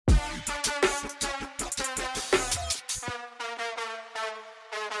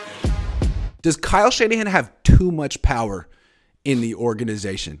Does Kyle Shanahan have too much power in the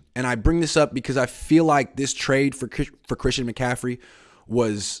organization? And I bring this up because I feel like this trade for Christian McCaffrey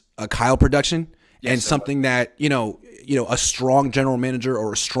was a Kyle production, yes, and something that, a strong general manager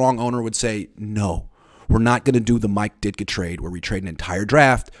or a strong owner would say, no, we're not going to do the Mike Ditka trade where we trade an entire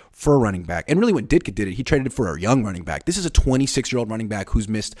draft for a running back. And really when Ditka did it, he traded it for a young running back. This is a 26-year-old running back who's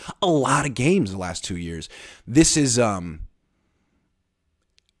missed a lot of games the last 2 years. This is out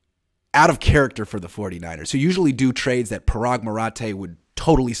of character for the 49ers, who usually do trades that Parag Marathe would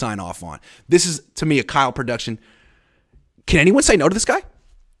totally sign off on. This is, to me, a Kyle production. Can anyone say no to this guy?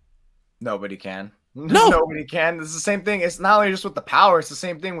 Nobody can. No. Nobody can. It's the same thing. It's not only just with the power, it's the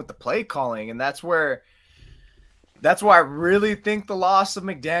same thing with the play calling. And that's why I really think the loss of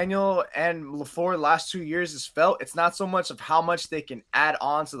McDaniel and LaFleur the last 2 years is felt. It's not so much of how much they can add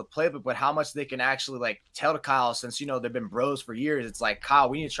on to the playbook, but how much they can actually tell to Kyle, since they've been bros for years. It's like, Kyle,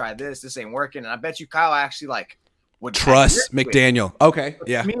 we need to try this. This ain't working. And I bet you Kyle actually would trust McDaniel. Okay.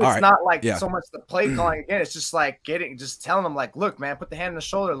 Yeah. I mean, it's not so much the play calling again. It's just just telling them look, man, put the hand on the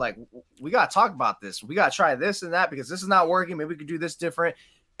shoulder. We got to talk about this. We got to try this and that because this is not working. Maybe we could do this different.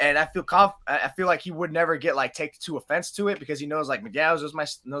 And I feel like he would never get take too offense to it because he knows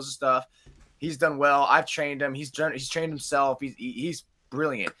McDaniel knows his stuff. He's done well. I've trained him. He's trained himself. He's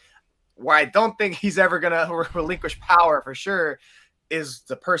brilliant. Where I don't think he's ever gonna relinquish power for sure is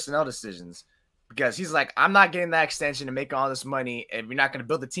the personnel decisions, because he's I'm not getting that extension and making all this money, and you're not gonna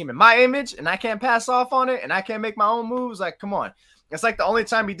build a team in my image, and I can't pass off on it, and I can't make my own moves. Come on. It's the only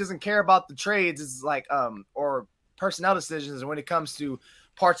time he doesn't care about the trades is or personnel decisions when it comes to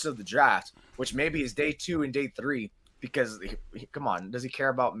parts of the draft, which maybe is day 2 and day 3, because come on, does he care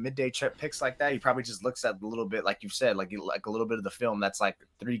about midday picks like that? He probably just looks at a little bit, like you said, like a little bit of the film that's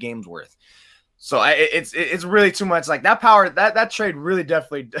 3 games worth. So it's really too much. That power, that trade really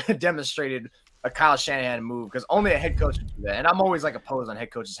definitely demonstrated a Kyle Shanahan move, because only a head coach would do that. And I'm always opposed on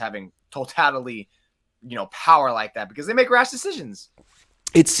head coaches having totally, power like that, because they make rash decisions.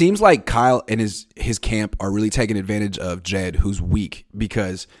 It seems like Kyle and his camp are really taking advantage of Jed, who's weak,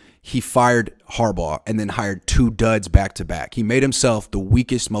 because he fired Harbaugh and then hired 2 duds back to back. He made himself the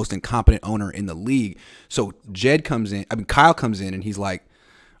weakest, most incompetent owner in the league. So Kyle comes in and he's like,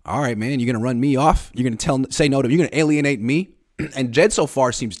 all right, man, you're going to run me off? You're going to say no to me? You're going to alienate me? And Jed so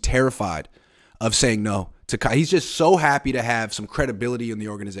far seems terrified of saying no to Kyle. He's just so happy to have some credibility in the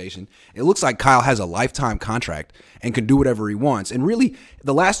organization. It looks like Kyle has a lifetime contract and can do whatever he wants. And really,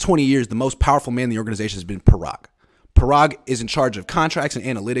 the last 20 years, the most powerful man in the organization has been Parag. Parag is in charge of contracts and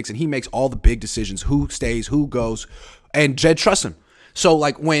analytics, and he makes all the big decisions, who stays, who goes, and Jed trusts him. So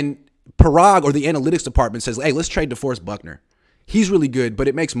when Parag or the analytics department says, hey, let's trade DeForest Buckner, he's really good, but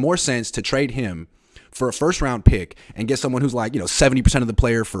it makes more sense to trade him for a first-round pick and get someone who's 70% of the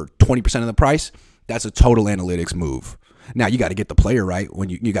player for 20% of the price. That's a total analytics move. Now, you got to get the player right when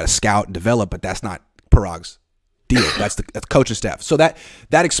you got to scout and develop, but that's not Parag's deal. That's the coaching staff. So that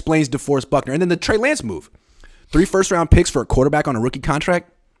explains DeForest Buckner. And then the Trey Lance move. 3 first-round picks for a quarterback on a rookie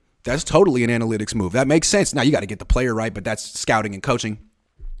contract, that's totally an analytics move. That makes sense. Now, you got to get the player right, but that's scouting and coaching.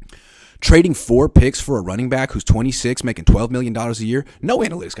 Trading 4 picks for a running back who's 26, making $12 million a year, no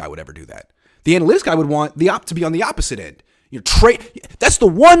analytics guy would ever do that. The analytics guy would want to be on the opposite end. That's the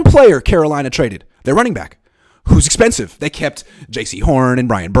one player Carolina traded, their running back, who's expensive. They kept J.C. Horn and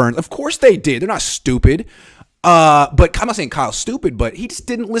Brian Burns. Of course they did. They're not stupid. But I'm not saying Kyle's stupid, but he just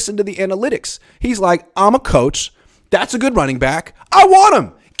didn't listen to the analytics. He's like, I'm a coach. That's a good running back. I want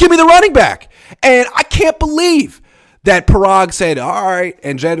him. Give me the running back. And I can't believe that Parag said, all right.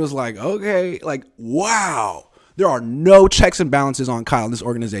 And Jed was like, okay. Wow. There are no checks and balances on Kyle in this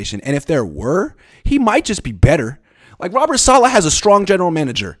organization. And if there were, he might just be better. Robert Saleh has a strong general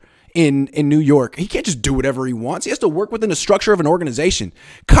manager in New York. He can't just do whatever he wants. He has to work within the structure of an organization.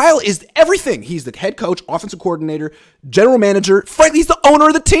 Kyle is everything. He's the head coach, offensive coordinator, general manager. Frankly, he's the owner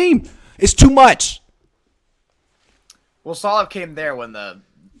of the team. It's too much. Well, Saleh came there when the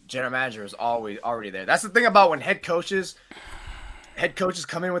general manager was already there. That's the thing about when head coaches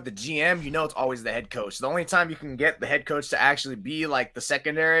come in with the GM, it's always the head coach. The only time you can get the head coach to actually be the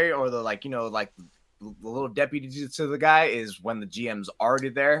secondary or the the little deputy to the guy is when the GM's already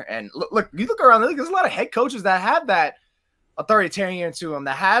there. And look, you look around, there's a lot of head coaches that have that authoritarian to them,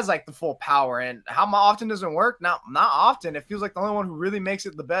 that has the full power. And how often does it work? Not often. It feels like the only one who really makes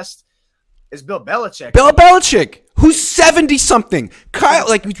it the best is Bill Belichick. Bill Belichick, who's 70-something. Kyle,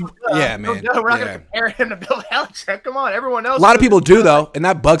 yeah, man. We're not going to compare him to Bill Belichick. Come on, everyone else. A lot of people do, though, and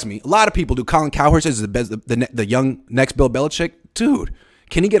that bugs me. A lot of people do. Colin Cowherd says the best, the young next Bill Belichick. Dude,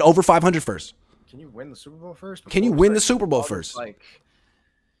 can he get over 500 first? Can you win the Super Bowl first? Can you win the Super Bowl first?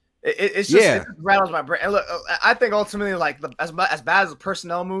 It's just it just rattles my brain. And look, I think ultimately, like as bad as the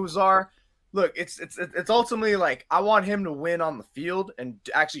personnel moves are, look, it's ultimately like I want him to win on the field and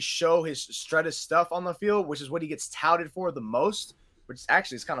actually show his strut stuff on the field, which is what he gets touted for the most. Which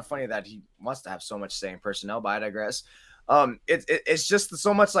actually is kind of funny that he wants to have so much say in personnel, but I digress. It's just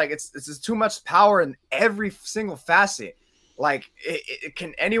so much like it's just too much power in every single facet. Like,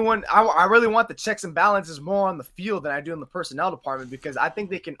 can anyone? I really want the checks and balances more on the field than I do in the personnel department, because I think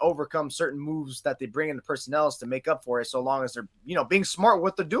they can overcome certain moves that they bring in the personnel to make up for it, so long as they're being smart with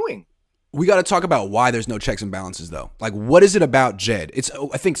what they're doing. We got to talk about why there's no checks and balances, though. Like, what is it about Jed?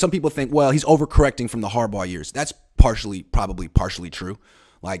 I think some people think, well, he's overcorrecting from the Harbaugh years. That's probably partially true.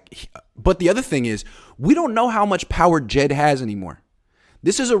 But the other thing is, we don't know how much power Jed has anymore.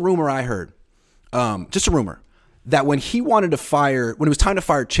 This is a rumor I heard, just a rumor, that when it was time to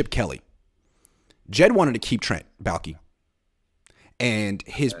fire Chip Kelly, Jed wanted to keep Trent Baalke. And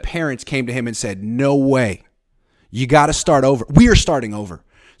his parents came to him and said, no way. You got to start over. We are starting over.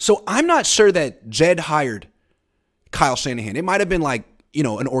 So I'm not sure that Jed hired Kyle Shanahan. It might have been like,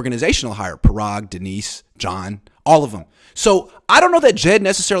 an organizational hire. Parag, Denise, John, all of them. So I don't know that Jed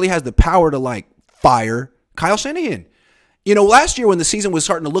necessarily has the power to fire Kyle Shanahan. Last year when the season was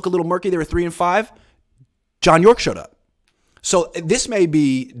starting to look a little murky, they were 3-5. John York showed up. So this may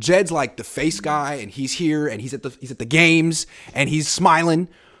be Jed's like the face guy, and he's here, and he's at the games, and he's smiling.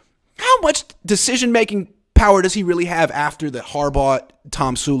 How much decision-making power does he really have after the Harbaugh,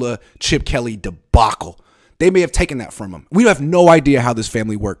 Tom Sula, Chip Kelly debacle? They may have taken that from him. We have no idea how this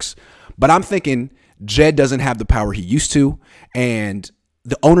family works. But I'm thinking Jed doesn't have the power he used to, and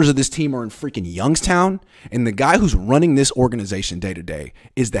the owners of this team are in freaking Youngstown, and the guy who's running this organization day to day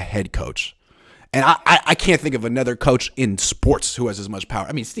is the head coach. And I can't think of another coach in sports who has as much power.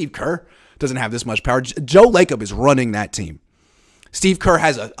 I mean, Steve Kerr doesn't have this much power. Joe Lacob is running that team. Steve Kerr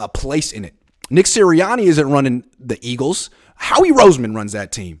has a place in it. Nick Sirianni isn't running the Eagles. Howie Roseman runs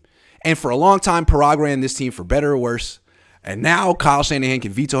that team. And for a long time, Parag ran this team for better or worse. And now Kyle Shanahan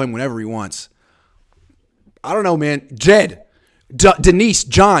can veto him whenever he wants. I don't know, man. Jed, Denise,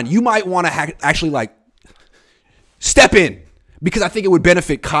 John, you might want to actually step in, because I think it would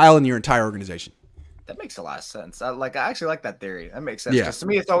benefit Kyle and your entire organization. That makes a lot of sense. I actually like that theory. That makes sense. Because to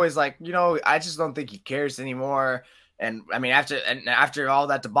me, it's always like, I just don't think he cares anymore. And I mean, after all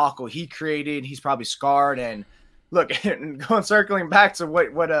that debacle he created, he's probably scarred. And look, circling back to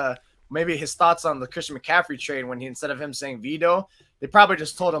what maybe his thoughts on the Christian McCaffrey trade, when instead of him saying veto, they probably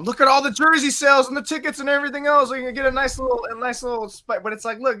just told him, look at all the jersey sales and the tickets and everything else, so you can get a nice little spike. But it's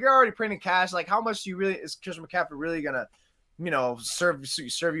like, look, you're already printing cash. Like, how much is Christian McCaffrey really gonna serve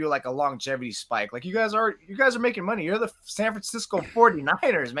you like a longevity spike? Like, you guys are making money. You're the San Francisco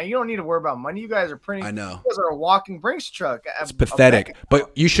 49ers, man. You don't need to worry about money. You guys are printing. I know. You guys are a walking Brinks truck. It's pathetic.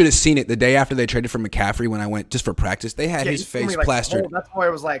 But you should have seen it the day after they traded for McCaffrey when I went just for practice. They had his face plastered. That's why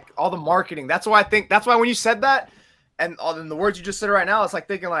it was like all the marketing. That's why when you said that and all the words you just said right now, it's like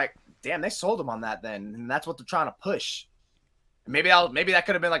thinking like, damn, they sold him on that then. And that's what they're trying to push. Maybe that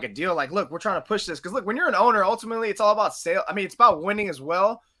could have been like a deal. Like, look, we're trying to push this. Because, look, when you're an owner, ultimately, it's all about sale. I mean, it's about winning as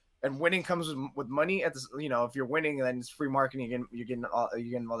well. And winning comes with money. At this, if you're winning, then it's free marketing. You're getting all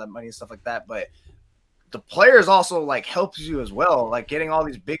that money and stuff like that. But the players also, helps you as well. Like, getting all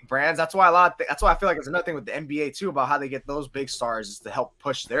these big brands. That's why that's why I feel like it's another thing with the NBA, too, about how they get those big stars is to help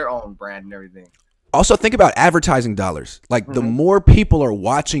push their own brand and everything. Also, think about advertising dollars. Like, the more people are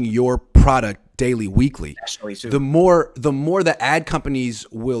watching your product daily, weekly, the more the ad companies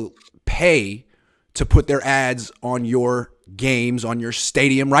will pay to put their ads on your games, on your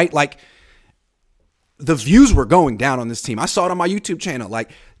stadium, right? Like, the views were going down on this team. I saw it on my YouTube channel.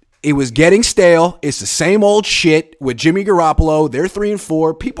 Like, it was getting stale. It's the same old shit with Jimmy Garoppolo. They're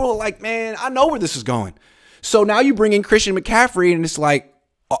 3-4. People are like, man, I know where this is going. So now you bring in Christian McCaffrey, and it's like,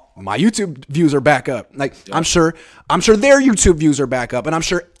 oh, my YouTube views are back up. Like, yeah. I'm sure their YouTube views are back up, and I'm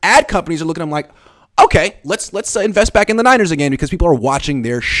sure ad companies are looking at them like, okay, let's invest back in the Niners again because people are watching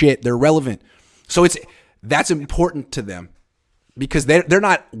their shit. They're relevant. So that's important to them because they're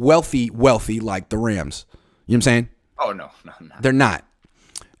not wealthy like the Rams. You know what I'm saying? Oh, no. They're not.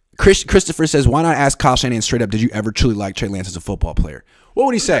 Christopher says, why not ask Kyle Shanahan straight up, did you ever truly like Trey Lance as a football player? What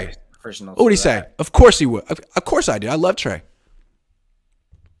would he say? What would he say? Of course he would. Of course I did. I love Trey.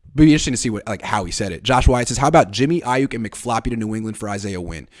 But it'd be interesting to see how he said it. Josh Wyatt says, how about Jimmy, Ayuk, and McFloppy to New England for Isaiah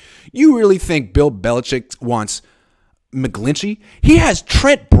Wynn? You really think Bill Belichick wants McGlinchey? He has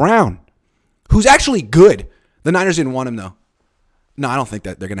Trent Brown, who's actually good. The Niners didn't want him, though. No, I don't think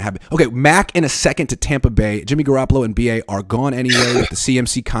that they're going to have it. Okay, Mac in a second to Tampa Bay. Jimmy Garoppolo and BA are gone anyway with the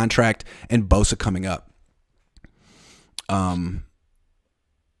CMC contract and Bosa coming up.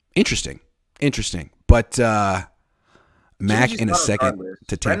 Interesting. But Mac in a second regardless.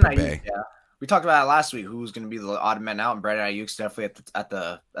 to Tampa Brandon Bay. Ayuk, yeah. We talked about it last week. Who was going to be the odd man out? And Brandon Ayuk's definitely at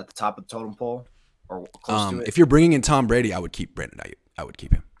the top of the totem pole or close to it. If you're bringing in Tom Brady, I would keep Brandon Ayuk. I would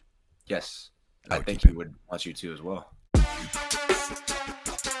keep him. Yes, I think would he keep him. would want you to as well.